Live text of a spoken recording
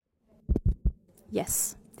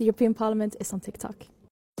Yes, the European Parliament is on TikTok.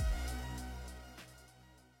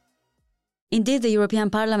 Indeed, the European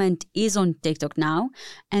Parliament is on TikTok now,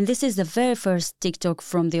 and this is the very first TikTok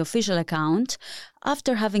from the official account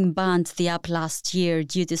after having banned the app last year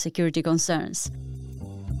due to security concerns.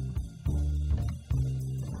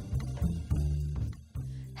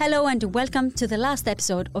 Hello and welcome to the last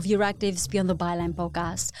episode of Euractiv's Beyond the Byline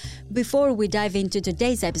podcast. Before we dive into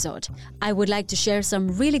today's episode, I would like to share some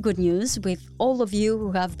really good news with all of you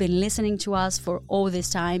who have been listening to us for all this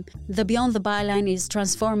time. The Beyond the Byline is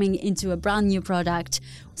transforming into a brand new product.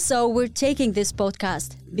 So we're taking this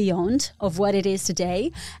podcast beyond of what it is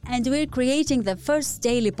today, and we're creating the first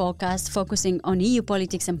daily podcast focusing on EU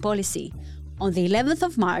politics and policy. On the 11th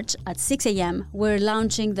of March at 6 a.m., we're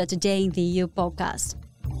launching the Today in the EU podcast.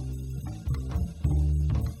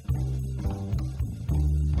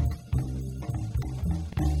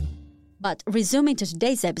 But resuming to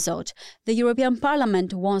today's episode, the European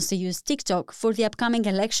Parliament wants to use TikTok for the upcoming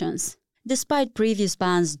elections, despite previous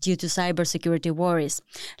bans due to cybersecurity worries.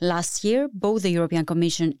 Last year, both the European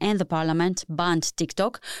Commission and the Parliament banned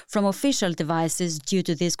TikTok from official devices due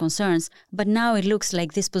to these concerns, but now it looks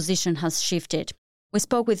like this position has shifted. We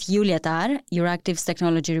spoke with Julia Tar, Euractiv's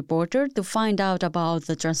technology reporter, to find out about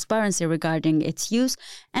the transparency regarding its use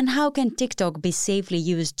and how can TikTok be safely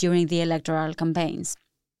used during the electoral campaigns.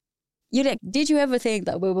 Julia, did you ever think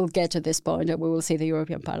that we will get to this point that we will see the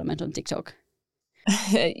European Parliament on TikTok?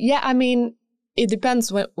 Yeah, I mean, it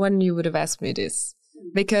depends when you would have asked me this.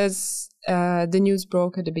 Because the news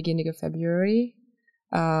broke at the beginning of February,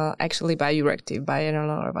 actually by Euractiv, by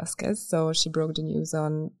Eleonora Vasquez. So she broke the news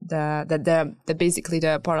on that basically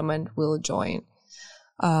the Parliament will join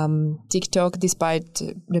TikTok despite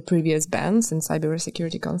the previous bans and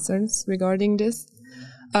cybersecurity concerns regarding this.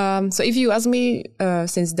 So if you ask me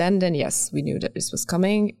since then yes, we knew that this was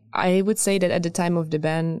coming. I would say that at the time of the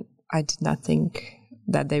ban, I did not think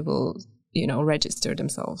that they will, register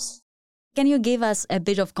themselves. Can you give us a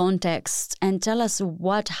bit of context and tell us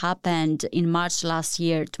what happened in March last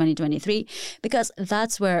year, 2023? Because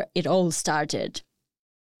that's where it all started.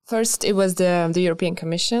 First, it was the European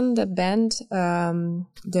Commission that banned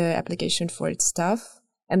the application for its staff.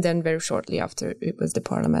 And then very shortly after, it was the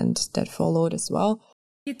Parliament that followed as well.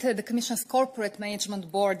 The Commission's Corporate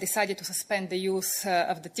Management Board decided to suspend the use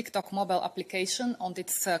of the TikTok mobile application on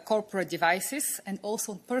its corporate devices and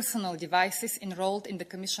also personal devices enrolled in the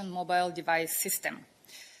Commission mobile device system.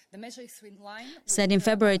 The measure is in line... Said in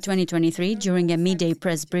February 2023 during a midday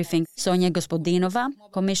press briefing, Sonia Gospodinova,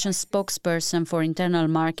 Commission spokesperson for Internal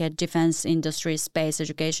Market, Defence Industry, Space,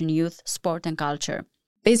 Education, Youth, Sport and Culture.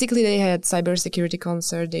 Basically, they had cybersecurity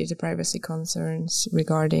concerns, data privacy concerns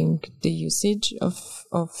regarding the usage of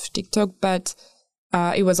TikTok, but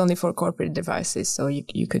it was only for corporate devices. So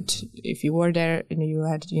you could, if you were there and you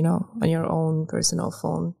had, on your own personal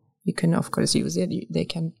phone, you can, of course, use it.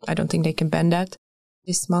 I don't think they can ban that.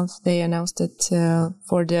 This month, they announced that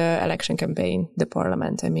for the election campaign, the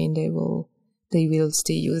Parliament, they will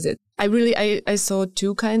still use it. I saw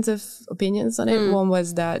two kinds of opinions on it. One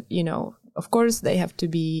was that, of course, they have to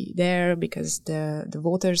be there because the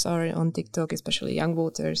voters are on TikTok, especially young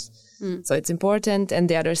voters. So it's important. And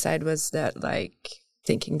the other side was that,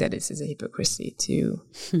 thinking that this is a hypocrisy to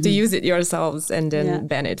use it yourselves and then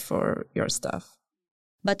ban it for your stuff.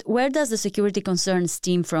 But where does the security concern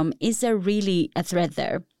stem from? Is there really a threat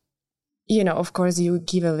there? Of course, you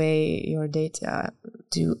give away your data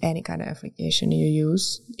to any kind of application you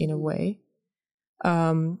use in a way.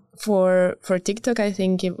 For TikTok, I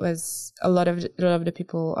think it was a lot of the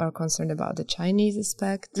people are concerned about the Chinese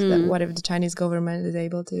aspect. That what if the Chinese government is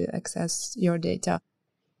able to access your data?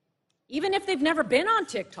 Even if they've never been on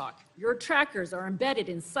TikTok, your trackers are embedded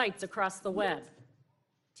in sites across the web.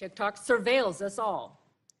 TikTok surveils us all.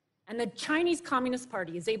 And the Chinese Communist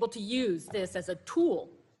Party is able to use this as a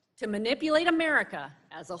tool to manipulate America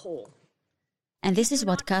as a whole. And this is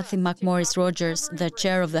what Cathy McMorris-Rogers, the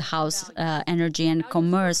chair of the House Energy and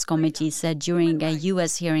Commerce Committee, said during a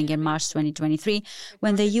U.S. hearing in March 2023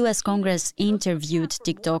 when the U.S. Congress interviewed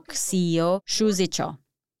TikTok CEO Shu Zichao.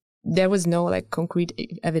 There was no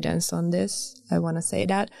concrete evidence on this. I want to say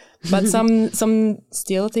that, but some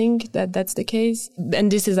still think that that's the case,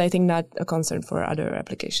 and this is, I think, not a concern for other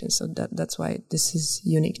applications. So that's why this is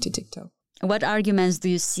unique to TikTok. What arguments do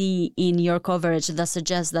you see in your coverage that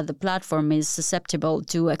suggest that the platform is susceptible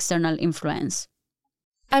to external influence?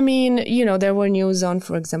 There were news on,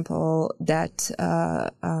 for example, that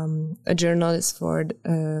a journalist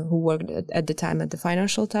who worked at the time at the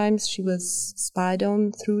Financial Times, she was spied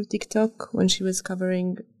on through TikTok when she was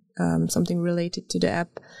covering something related to the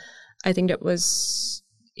app. I think that was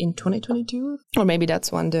in 2022, or maybe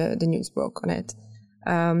that's when the news broke on it.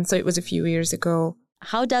 So it was a few years ago.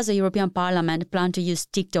 How does the European Parliament plan to use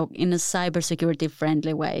TikTok in a cybersecurity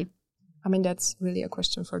friendly way? I mean, that's really a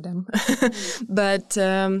question for them. But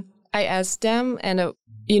I asked them, and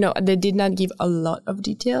they did not give a lot of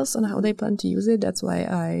details on how they plan to use it. That's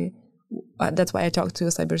why I talked to a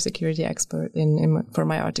cybersecurity expert for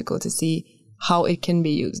my article to see how it can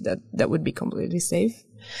be used. That would be completely safe.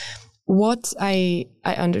 What I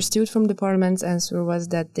understood from the Parliament's answer was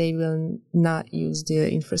that they will not use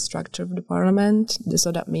the infrastructure of the Parliament.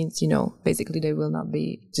 So that means, basically they will not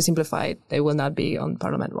be, to simplify it, they will not be on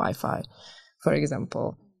Parliament Wi-Fi, for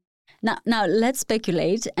example. Now let's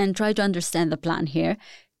speculate and try to understand the plan here.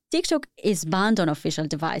 TikTok is banned on official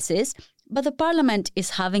devices, but the Parliament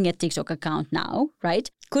is having a TikTok account now, right?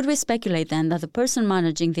 Could we speculate then that the person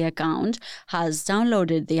managing the account has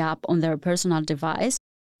downloaded the app on their personal device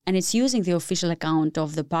and it's using the official account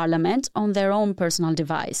of the Parliament on their own personal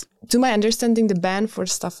device? To my understanding, the ban for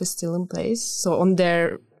stuff is still in place. So on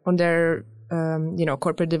their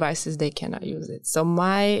corporate devices, they cannot use it. So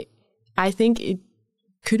I think it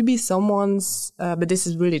could be someone's, but this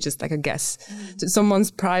is really just like a guess, someone's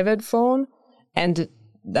private phone, and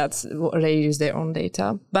that's where they use their own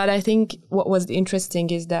data. But I think what was interesting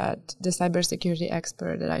is that the cybersecurity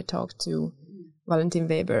expert that I talked to, Valentin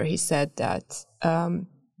Weber, he said that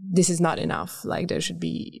this is not enough. Like, there should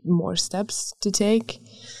be more steps to take.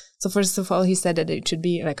 So first of all, he said that it should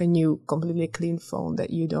be like a new, completely clean phone that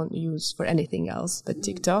you don't use for anything else but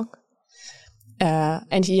TikTok.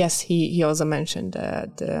 And he also mentioned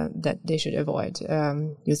that they should avoid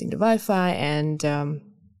using the Wi-Fi,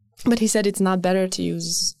 but he said it's not better to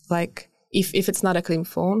use, like, if it's not a clean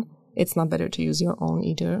phone, it's not better to use your own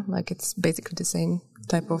either. Like, it's basically the same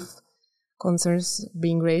type of concerns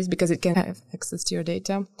being raised because it can have access to your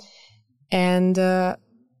data. And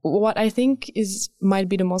what I think might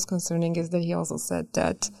be the most concerning is that he also said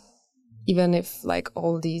that even if like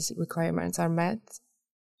all these requirements are met,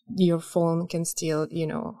 your phone can still,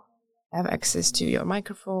 have access to your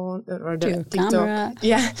microphone or the TikTok. Camera.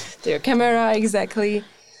 Yeah, to your camera, exactly.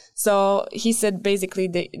 So he said basically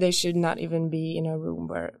they should not even be in a room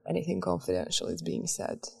where anything confidential is being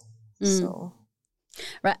said. So.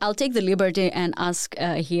 Right, I'll take the liberty and ask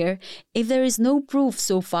here, if there is no proof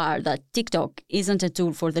so far that TikTok isn't a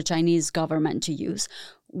tool for the Chinese government to use,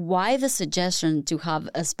 why the suggestion to have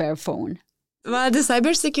a spare phone? Well, the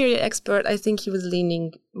cybersecurity expert, I think he was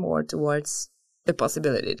leaning more towards the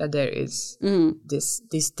possibility that there is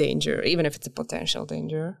this danger, even if it's a potential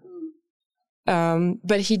danger.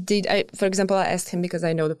 But he did. For example, I asked him because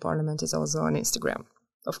I know the Parliament is also on Instagram.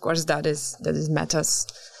 Of course, that is Meta's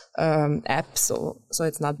app, so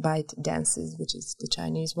it's not ByteDances, which is the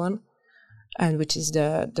Chinese one, and which is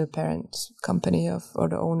the parent company or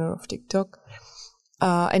the owner of TikTok.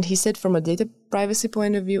 And he said, from a data privacy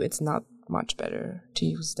point of view, it's not much better to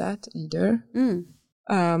use that either.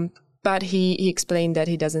 But he explained that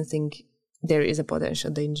he doesn't think there is a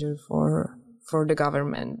potential danger for the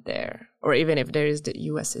government there, or even if there is, the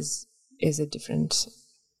US is a different.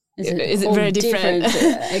 Is it very different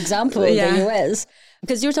example of the US?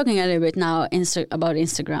 Because you're talking a little bit now about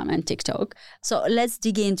Instagram and TikTok. So let's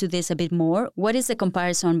dig into this a bit more. What is the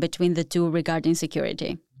comparison between the two regarding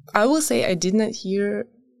security? I will say I did not hear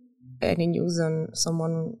any news on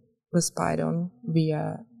someone was spied on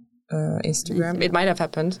via Instagram. It might have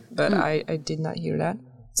happened, but I did not hear that.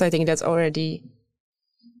 So I think that's already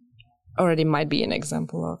might be an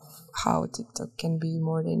example of how TikTok can be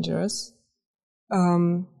more dangerous.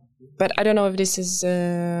 But I don't know if this is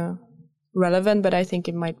relevant, but I think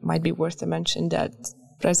it might be worth to mention that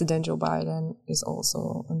President Joe Biden is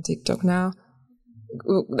also on TikTok now.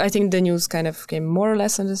 I think the news kind of came more or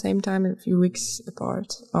less at the same time, a few weeks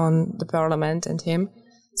apart, on the Parliament and him.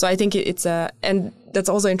 So I think it's and that's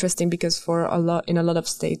also interesting because in a lot of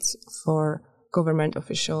states, for government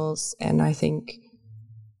officials, and I think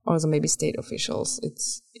also maybe state officials,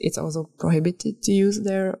 it's also prohibited to use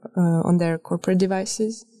on their corporate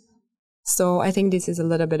devices. So I think this is a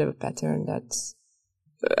little bit of a pattern that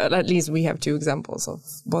at least we have two examples of,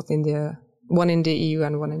 both one in the EU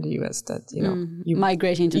and one in the US, that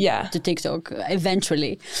migrating to TikTok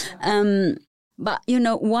eventually. But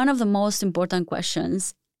one of the most important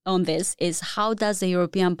questions on this is, how does the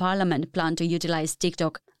European Parliament plan to utilize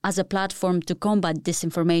TikTok as a platform to combat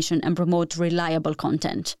disinformation and promote reliable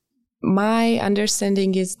content? My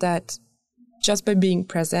understanding is that just by being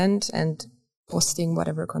present and posting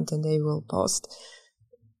whatever content they will post,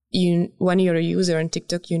 when you're a user on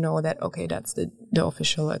TikTok, you know that, okay, that's the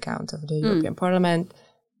official account of the European Parliament.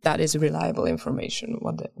 That is reliable information,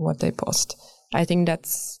 what they post. I think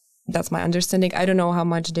that's my understanding. I don't know how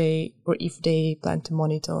much or if they plan to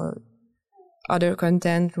monitor other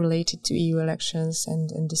content related to EU elections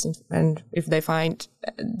and if they find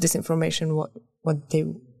disinformation, what they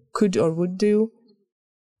could or would do.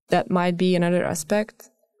 That might be another aspect.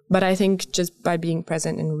 But I think just by being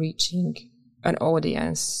present and reaching an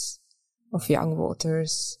audience of young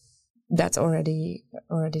voters, that's already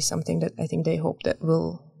something that I think they hope that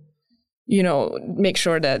will, make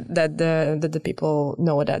sure that the people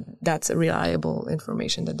know that that's a reliable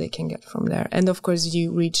information that they can get from there. And of course,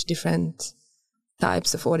 you reach different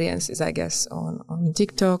types of audiences, I guess, on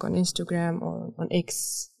TikTok, on Instagram, or on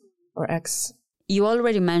X. You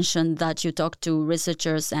already mentioned that you talked to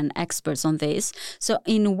researchers and experts on this. So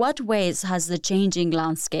in what ways has the changing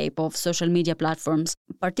landscape of social media platforms,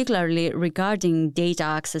 particularly regarding data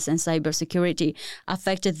access and cybersecurity,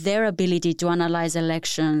 affected their ability to analyze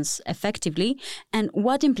elections effectively? And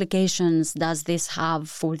what implications does this have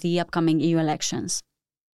for the upcoming EU elections?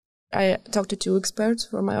 I talked to 2 experts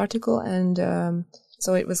for my article, and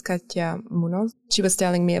so it was Katja Munoz. She was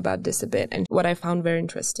telling me about this a bit, and what I found very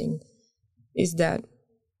interesting is that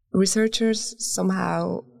researchers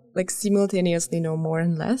somehow simultaneously know more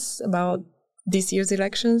and less about this year's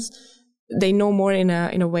elections. They know more in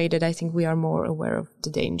a way that I think we are more aware of the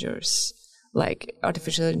dangers, like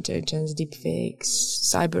artificial intelligence, deepfakes,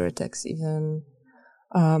 cyber attacks, even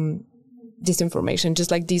disinformation.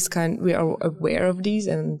 Just like these we are aware of these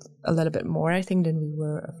and a little bit more, I think, than we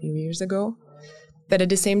were a few years ago. But at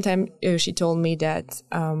the same time, she told me that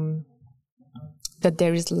that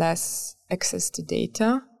there is less access to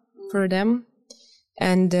data for them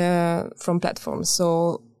and from platforms.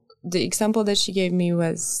 So the example that she gave me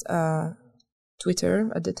was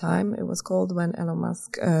Twitter at the time. It was called when Elon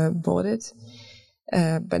Musk bought it,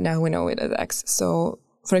 but now we know it as X. So,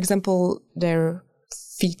 for example, their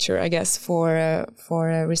feature, I guess, for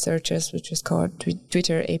researchers, which is called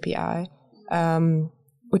Twitter API,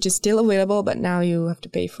 which is still available, but now you have to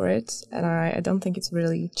pay for it. And I don't think it's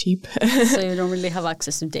really cheap. So you don't really have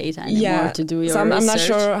access to data anymore to do your research. I'm not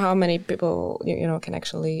sure how many people, can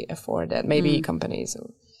actually afford that. Maybe companies.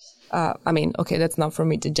 That's not for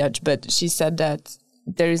me to judge, but she said that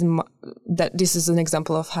that this is an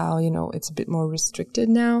example of how, it's a bit more restricted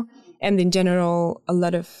now. And in general,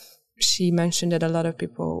 she mentioned that a lot of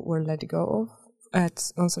people were let go of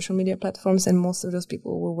on social media platforms, and most of those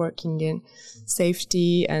people were working in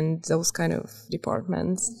safety and those kind of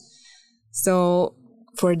departments. So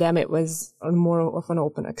for them, it was more of an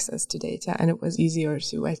open access to data, and it was easier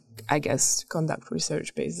to, I guess, conduct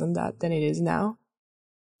research based on that than it is now.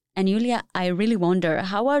 And Julia, I really wonder,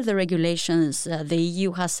 how are the regulations the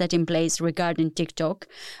EU has set in place regarding TikTok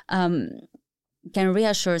can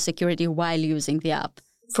reassure security while using the app?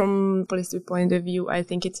 From a policy point of view, I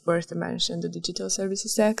think it's worth to mention the Digital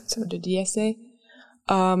Services Act, or the DSA,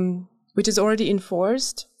 which is already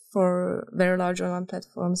enforced for very large online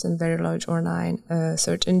platforms and very large online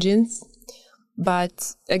search engines.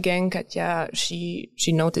 But again, Katja, she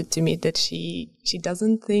noted to me that she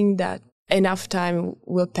doesn't think that enough time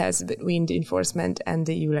will pass between the enforcement and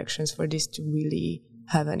the EU elections for this to really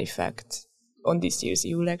have an effect on this year's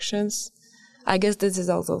EU elections. I guess this is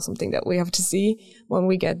also something that we have to see when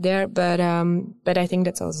we get there. But I think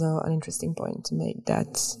that's also an interesting point to make,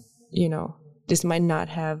 that, this might not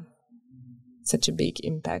have such a big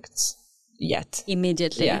impact yet.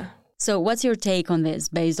 Immediately. Yeah. So what's your take on this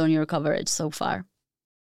based on your coverage so far?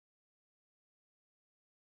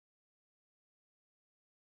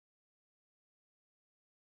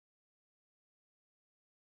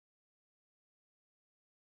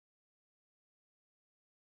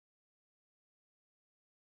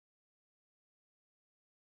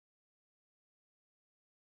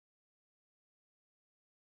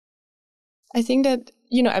 I think that,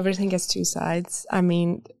 everything has 2 sides. I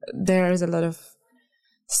mean, there's a lot of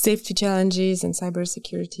safety challenges and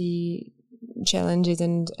cybersecurity challenges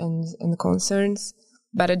and concerns.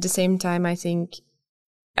 But at the same time, I think,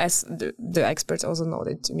 as the experts also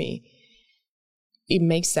noted to me, it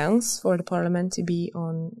makes sense for the parliament to be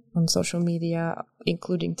on social media,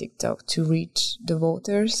 including TikTok, to reach the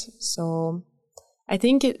voters. So I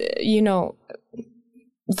think,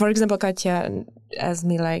 for example, Katja asked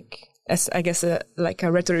me as I guess a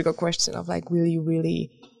rhetorical question of will you really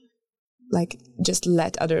just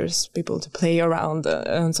let people to play around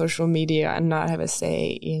on social media and not have a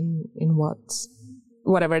say in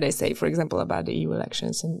whatever they say, for example, about the EU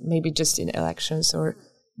elections, and maybe just in elections or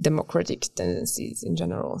democratic tendencies in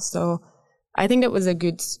general. So I think that was a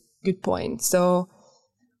good point. So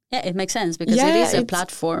yeah, it makes sense because it is a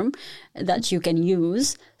platform that you can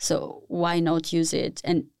use. So why not use it?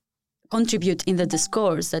 And contribute in the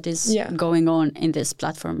discourse that is going on in this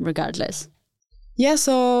platform regardless. Yeah,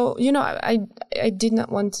 so, I did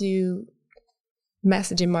not want to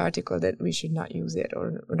message in my article that we should not use it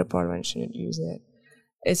or the parliament shouldn't use it.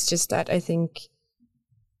 It's just that I think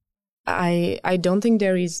I don't think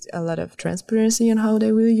there is a lot of transparency on how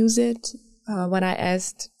they will use it. When I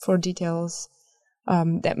asked for details,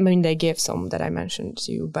 they gave some that I mentioned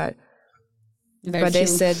to you, but they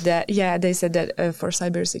said that for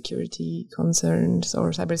cybersecurity concerns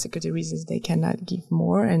or cybersecurity reasons they cannot give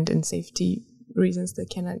more, and in safety reasons they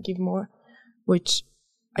cannot give more, which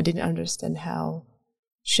I didn't understand how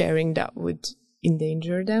sharing that would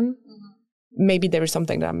endanger them. Mm-hmm. Maybe there is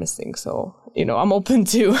something that I'm missing, so I'm open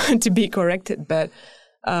to be corrected. But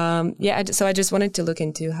so I just wanted to look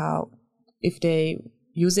into how, if they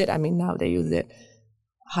use it, now they use it,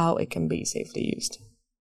 how it can be safely used.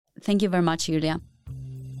 Thank you very much, Julia.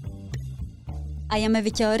 I am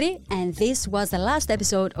Evi Kiori, and this was the last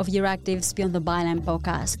episode of Euractiv's Beyond the Byline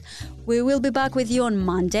podcast. We will be back with you on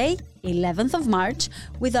Monday, 11th of March,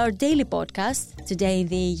 with our daily podcast, Today in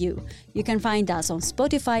the EU. You can find us on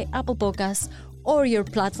Spotify, Apple Podcasts, or your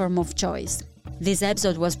platform of choice. This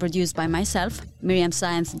episode was produced by myself, Miriam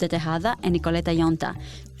Sáenz de Tejada, and Nicoleta Yonta.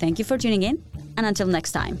 Thank you for tuning in, and until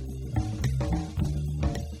next time.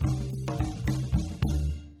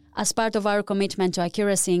 As part of our commitment to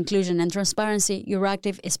accuracy, inclusion, and transparency,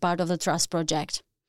 Euractiv is part of the Trust Project.